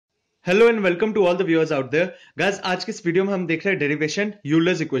Hello and welcome to all the viewers out there guys. आज की इस video में हम देख रहे हैं डेरिवेशन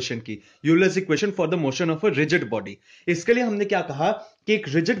यूलर्स इक्वेशन की। Euler's equation for the motion of a rigid body. इसके लिए हमने क्या कहा कि एक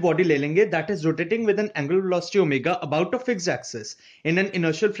रिजिड बॉडी ले लेंगे that is rotating with N angular velocity omega about a fixed axis in an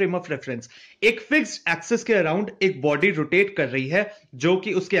inertial frame of reference. एक फिक्स्ड एक्सिस के अराउंड एक बॉडी रोटेट कर रही है जो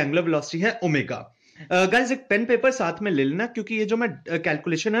कि उसकी एंगुलर वेलोसिटी है ओमेगा। गाइस एक पेन पेपर साथ में ले लेना, क्योंकि ये जो मैं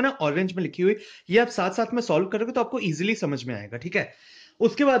कैलकुलेशन है ना ऑरेंज में लिखी हुई, ये आप साथ साथ में सॉल्व करोगे तो आपको इजीली समझ में आएगा। ठीक है,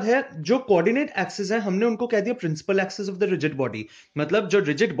 उसके बाद है जो कोऑर्डिनेट एक्सिस है, हमने उनको कह दिया principal axis of the rigid body. मतलब जो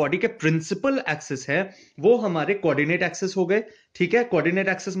रिजिड बॉडी के प्रिंसिपल एक्सिस है वो हमारे कोऑर्डिनेट एक्सिस हो गए। ठीक है, कोऑर्डिनेट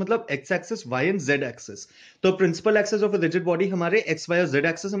एक्सिस मतलब x axis, Y and Z axis. तो principal axis of rigid body हमारे एक्स वाई और जेड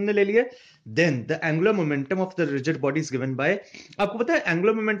एक्सिस हमने ले लिए। Then the angular momentum of the rigid body is given by, आपको पता है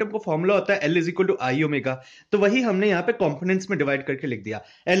एंगुलर मोमेंटम का फॉर्मूला होता है L is equal to I omega. तो वही हमने यहाँ पे कंपोनेंट्स में डिवाइड करके लिख दिया,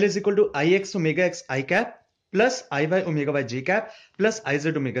 L is equal to I x omega x I cap plus I Y omega Y J cap plus I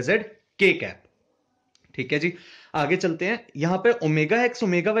Z omega Z के कैप। ठीक है जी, आगे चलते हैं। यहां पे omega x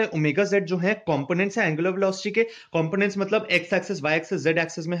omega Y omega Z जो है कंपोनेंट्स है एंगुलर वेलोसिटी के। कंपोनेंट्स मतलब x axis Y axis Z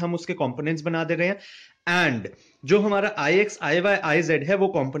axis में हम उसके कंपोनेंट्स बना दे रहे हैं। एंड जो हमारा आई x I Y I Z है वो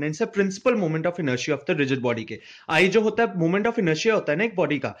कंपोनेंट्स है principal moment of inertia of the rigid body के। आई जो होता है मोमेंट ऑफ इनर्शिया होता है ना एक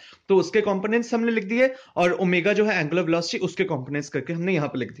बॉडी का, तो उसके कंपोनेंट्स हमने लिख दिए, और ओमेगा जो है एंगुलर वेलोसिटी उसके कंपोनेंट्स करके हमने यहां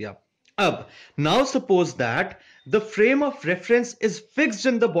पे लिख दिया। अब now suppose that the frame of reference is fixed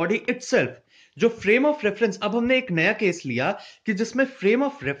in the body itself. जो फ्रेम ऑफ रेफरेंस, अब हमने एक नया केस लिया कि जिसमें फ्रेम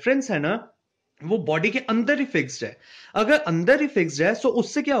ऑफ रेफरेंस है ना वो बॉडी के अंदर ही फिक्स्ड है। अगर अंदर ही फिक्स्ड है तो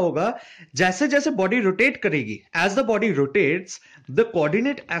उससे क्या होगा, जैसे जैसे बॉडी रोटेट करेगी, as the body rotates the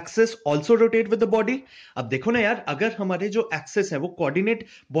coordinate axis also rotate with the body. अब देखो ना यार, अगर हमारे जो एक्सिस है वो कोऑर्डिनेट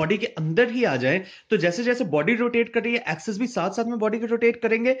बॉडी के अंदर ही आ जाए तो जैसे जैसे बॉडी रोटेट कर रही है एक्सिस भी साथ साथ में बॉडी के रोटेट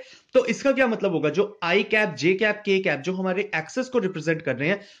करेंगे। तो इसका क्या मतलब होगा, जो आई कैप जे कैप के कैप जो हमारे एक्सिस को रिप्रेजेंट कर रहे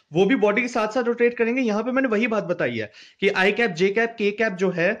हैं वो भी बॉडी के साथ साथ रोटेट करेंगे। यहां पे मैंने वही बात बताई है कि आई कैप जे कैप के कैप जो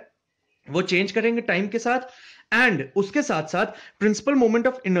है वो चेंज करेंगे टाइम के साथ, एंड उसके साथ साथ प्रिंसिपल मोमेंट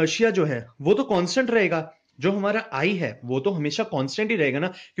ऑफ इनर्शिया जो है वो तो कांस्टेंट रहेगा। जो हमारा आई है वो तो हमेशा कांस्टेंट ही रहेगा ना,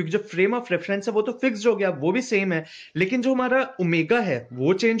 क्योंकि जो फ्रेम ऑफ रेफरेंस है वो तो फिक्स्ड हो गया, वो भी सेम है। लेकिन जो हमारा ओमेगा है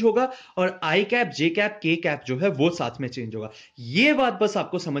वो चेंज होगा, और आई कैप जे कैप के कैप जो है वो साथ में चेंज होगा। ये बात बस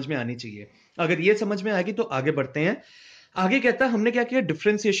आपको समझ में आनी चाहिए। अगर ये समझ में आएगी तो आगे बढ़ते हैं। आगे कहता है हमने क्या किया,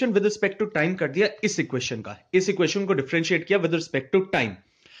 differentiation with respect to time कर दिया इस इक्वेशन का। इस इक्वेशन को डिफरेंशिएट किया विद रिस्पेक्ट टू टाइम।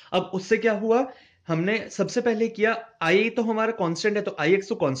 अब उससे क्या हुआ, हमने सबसे पहले किया आई तो हमारा कांस्टेंट है तो आई एक्स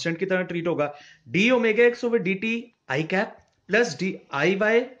तो कांस्टेंट की तरह ट्रीट होगा। D omega x over D T I cap plus D I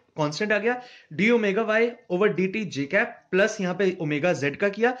Y constant आ गया, D omega Y over D T जे कैप प्लस यहां पे ओमेगा जेड का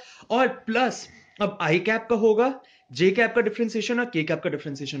किया, और प्लस अब आई कैप का होगा, जे कैप का डिफरेंशिएशन और के कैप का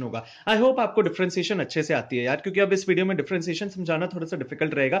डिफरेंशिएशन होगा। आई होप आपको डिफरेंशिएशन अच्छे से आती है यार, क्योंकि अब इस वीडियो में डिफरेंशिएशन समझाना थोड़ा सा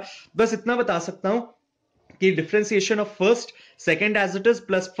डिफिकल्ट रहेगा। बस इतना बता सकता हूं कि differentiation of first second as it is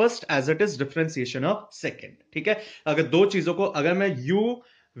plus first as it is differentiation of second. ठीक है, अगर दो चीजों को, अगर मैं u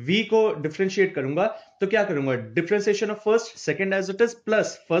v को डिफरेंशिएट करूंगा तो क्या करूंगा, differentiation of first second as it is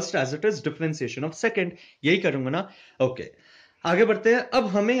plus first as it is differentiation of second, यही करूंगा ना। ओके, आगे बढ़ते हैं। अब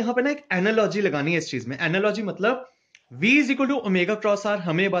हमें यहां पे ना एक एनालॉजी लगानी है इस चीज में। एनालॉजी मतलब v is equal to omega cross R,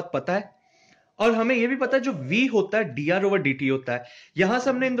 हमें ये बात पता है, और हमें यह भी पता है जो v होता है dr ओवर dt होता है। यहां से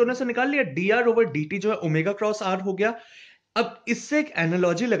हमने इन दोनों से निकाल लिया, dr ओवर dt जो है ओमेगा क्रॉस r हो गया। अब इससे एक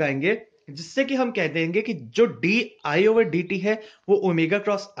एनालॉजी लगाएंगे जिससे कि हम कह देंगे कि जो di ओवर dt है वो ओमेगा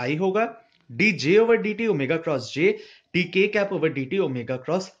क्रॉस i होगा, dj over dt omega cross j, dk cap over dt omega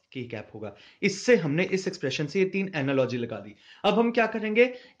cross k cap होगा। इससे हमने इस एक्सप्रेशन से ये तीन एनालॉजी लगा दी। अब हम क्या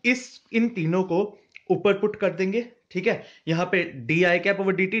करेंगे, इन तीनों को ऊपर पुट कर देंगे। ठीक है, यहां पे D I cap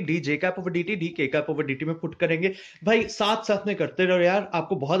over D T, D J cap over D T, D के कैप ओवर डी टी में पुट करेंगे। भाई साथ साथ में करते रहो यार,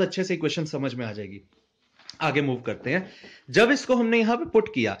 आपको बहुत अच्छे से इक्वेशन समझ में आ जाएगी। आगे मूव करते हैं। जब इसको हमने यहां पे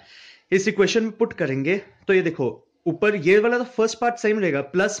पुट किया, इस इक्वेशन में पुट करेंगे तो ये देखो ऊपर ये वाला तो फर्स्ट पार्ट सेम रहेगा,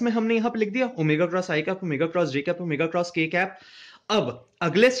 प्लस में हमने यहां पे लिख दिया ओमेगा क्रॉस आई कैप ओमेगा क्रॉस जे कैप ओमेगा क्रॉस के कैप। अब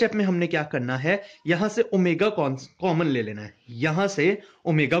अगले स्टेप में हमने क्या करना है, यहां से ओमेगा कॉमन ले लेना है, यहां से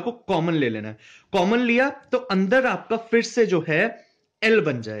ओमेगा को कॉमन ले लेना है। कॉमन लिया तो अंदर आपका फिर से जो है एल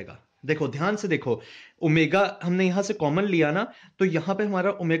बन जाएगा। देखो ध्यान से देखो, ओमेगा हमने यहां से कॉमन लिया ना, तो यहां पे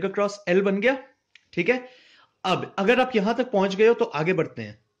हमारा ओमेगा क्रॉस एल बन गया। ठीक है, अब अगर आप यहां तक पहुंच गए हो तो आगे बढ़ते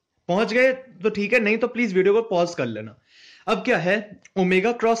हैं। पहुंच गए तो ठीक है, नहीं तो प्लीज वीडियो को पॉज कर लेना। अब क्या है,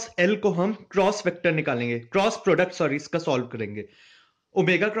 ओमेगा क्रॉस एल को हम क्रॉस वेक्टर निकालेंगे, क्रॉस प्रोडक्ट सॉरी इसका सॉल्व करेंगे।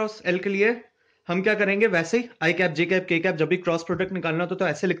 ओमेगा क्रॉस एल के लिए हम क्या करेंगे, वैसे ही आई कैप जे कैप के कैप जब भी क्रॉस प्रोडक्ट निकालना तो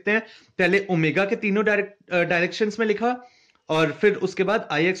ऐसे लिखते हैं, पहले ओमेगा के तीनों डायरेक्शंस में लिखा, और फिर उसके बाद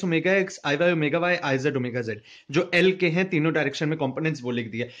आई x omega x, I Y omega Y, I Z omega Z, जो एल के हैं तीनों डायरेक्शन में कंपोनेंट्स वो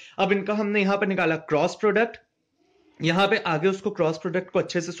लिख दिए। अब इनका हमने यहां पर निकाला क्रॉस प्रोडक्ट, यहां पे आगे उसको क्रॉस प्रोडक्ट को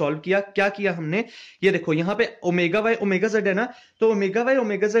अच्छे से सॉल्व किया। क्या किया हमने, ये देखो यहां पे ओमेगा वाई ओमेगा जेड है ना, तो omega Y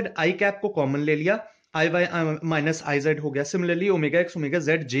omega Z I cap को कॉमन ले लिया, आई वाई माइनस आई जेड हो गया। Similarly omega x omega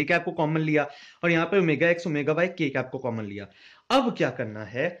Z J cap को कॉमन लिया, और यहां पे ओमेगा एक्स ओमेगा वाई के कैप को कॉमन लिया। अब क्या करना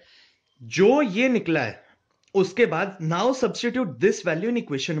है, जो ये निकला है उसके बाद now substitute this value in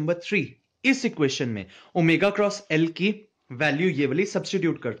equation number 3। इस इक्वेशन में ओमेगा क्रॉस एल की वैल्यू ये वाली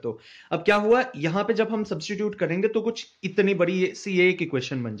सब्स्टिट्यूट कर दो। अब क्या हुआ, यहां पे जब हम सब्स्टिट्यूट करेंगे तो कुछ इतनी बड़ी सी ये एक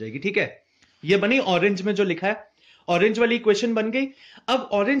इक्वेशन बन जाएगी, ठीक है। ये बनी ऑरेंज में जो लिखा है, ऑरेंज वाली इक्वेशन बन गई। अब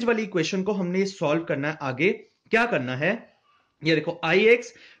ऑरेंज वाली इक्वेशन को हमने सॉल्व करना है। आगे क्या करना है, ये देखो आई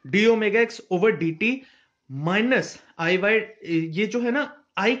x D omega x over D T minus आई वाई, ये जो है ना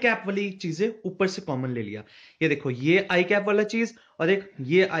आई कैप वाली चीजें ऊपर से कॉमन ले लिया। ये देखो ये आई कैप वाला चीज और एक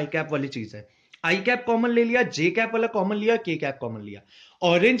ये आई कैप वाली चीज है, आई कैप कॉमन ले लिया, जे कैप वाला कॉमन लिया, के कैप कॉमन लिया।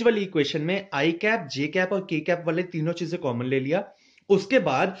 ऑरेंज वाली इक्वेशन में आई कैप, जे कैप और के कैप वाले तीनों चीजें कॉमन ले लिया। उसके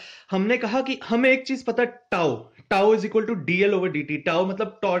बाद हमने कहा कि हमें एक चीज पता, tau, tau is equal to DL over D T. Tau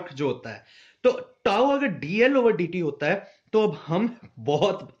मतलब टॉर्क जो होता है, तो टाउ अगर डीएल ओवर डी टी होता है तो अब हम,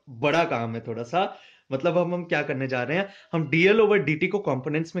 बहुत बड़ा काम है थोड़ा सा, मतलब हम क्या करने जा रहे हैं, हम डीएल ओवर डी को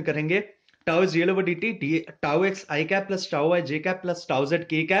कंपोनेंट्स में करेंगे। Tau is DL over D T, tau x I cap plus tau Y J cap plus tau Z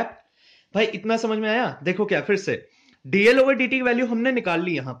के कैप। भाई इतना समझ में आया। देखो क्या, फिर से डीएल ओवर डी की वैल्यू हमने निकाल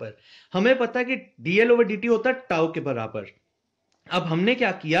ली। यहां पर हमें पता है कि डीएल ओवर डी होता है टाउ के बराबर। अब हमने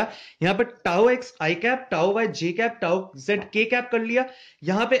क्या किया, यहां पर टाउ एक्स आई कैप, टाउ वाई जे कैप, टाउ जेड के कैप कर लिया।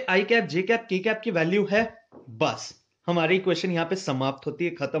 यहां पे आई कैप, जे कैप, के कैप की वैल्यू है, बस हमारी इक्वेशन यहां पे समाप्त होती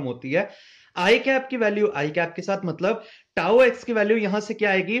है, खत्म होती है। आई कैप की वैल्यू आई कैप के साथ, मतलब टाउ एक्स की वैल्यू यहां से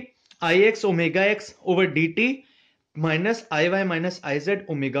क्या आएगी, आई x omega x over D T minus I Y minus I Z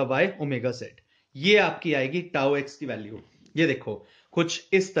omega Y omega Z, ये आपकी आएगी टाउ एक्स की वैल्यू। ये देखो कुछ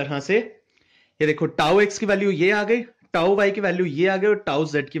इस तरह से, ये देखो टाउ एक्स की वैल्यू ये आ गई, टाउ वाई की वैल्यू ये आ गई, और टाउ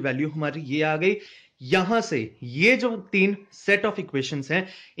जेड की वैल्यू हमारी ये आ गई। यहां से ये जो तीन सेट ऑफ इक्वेशंस हैं,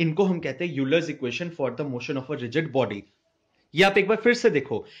 इनको हम कहते हैं Euler's equation for the motion of a rigid body. ये आप एक बार फिर से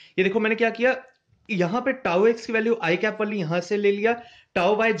देखो, ये देखो मैंने क्या किया, यहां पे टाउ एक्स की वैल्यू आई कैप वाली यहां से ले लिया,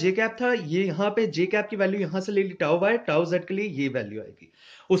 टाउ वाई जे कैप था, ये यहां पे जे कैप की वैल्यू यहां से ले ली, टाउ वाई, टाउ जेड के लिए ये वैल्यू आएगी।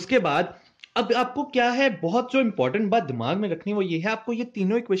 उसके बाद अब आपको क्या है, बहुत जो इंपॉर्टेंट बात दिमाग में रखनी वो ये है, आपको ये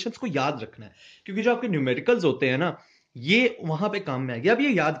तीनों इक्वेशंस को याद रखना है, क्योंकि जो आपके न्यूमेरिकल्स होते हैं ना, ये वहां पे काम में आएगी। अब ये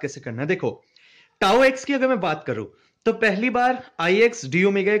याद कैसे करना है, देखो टाउ एक्स की अगर मैं बात करूं तो पहली बार आई x D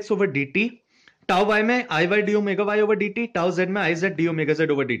omega x over D T, tau Y में आई Y D omega Y over D T, tau Z में I Z D omega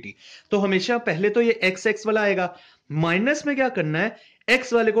Z over D T. तो हमेशा पहले तो ये एक्स एक्स वाला आएगा, माइनस में क्या करना है,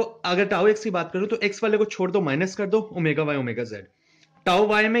 एक्स वाले को, अगर टाउ एक्स की बात करूं तो एक्स वाले को छोड़ दो, माइनस कर दो omega Y omega Z. Tau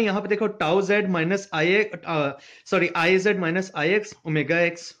Y में यहां पे देखो tau Z minus I, sorry I Z minus I x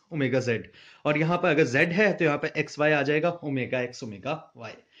omega Z, और यहां पर अगर जेड है तो यहां पे एक्स वाई आ जाएगा, omega x omega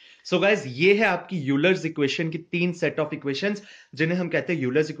Y. So guys ये है आपकी यूलर्स इक्वेशन की तीन सेट ऑफ इक्वेशंस, जिन्हें हम कहते हैं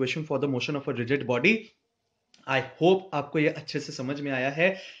Euler's equation for the motion of a rigid body. I hope आपको ये अच्छे से समझ में आया है,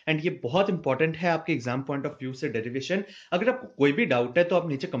 एंड ये बहुत इंपॉर्टेंट है आपके एग्जाम पॉइंट ऑफ व्यू से डेरिवेशन। अगर आपको कोई भी डाउट है तो आप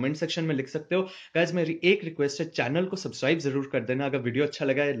नीचे कमेंट सेक्शन में लिख सकते हो। गाइज मेरी एक रिक्वेस्ट है, चैनल को सब्सक्राइब जरूर कर देना, अगर वीडियो अच्छा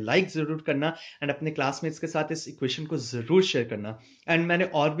लगा है लाइक जरूर करना, एंड अपने क्लासमेट्स के साथ इस इक्वेशन को जरूर शेयर करना। एंड मैंने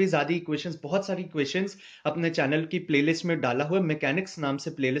और भी ज्यादा इक्वेशंस, बहुत सारी इक्वेशंस अपने चैनल की प्लेलिस्ट में डाला हुआ है, मैकेनिक्स नाम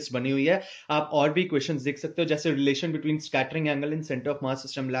से प्लेलिस्ट बनी हुई है, आप और भी इक्वेशंस देख सकते हो, जैसे relation between scattering angle in centre of mass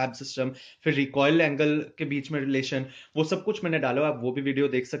system, lab system, फिर रिकॉइल एंगल के बीच में रिलेशन, वो सब कुछ मैंने डाला, आप वो भी वीडियो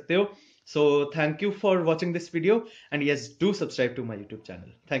देख सकते हो। So thank you for watching this video, and yes do subscribe to my YouTube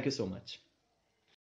channel. Thank you so much.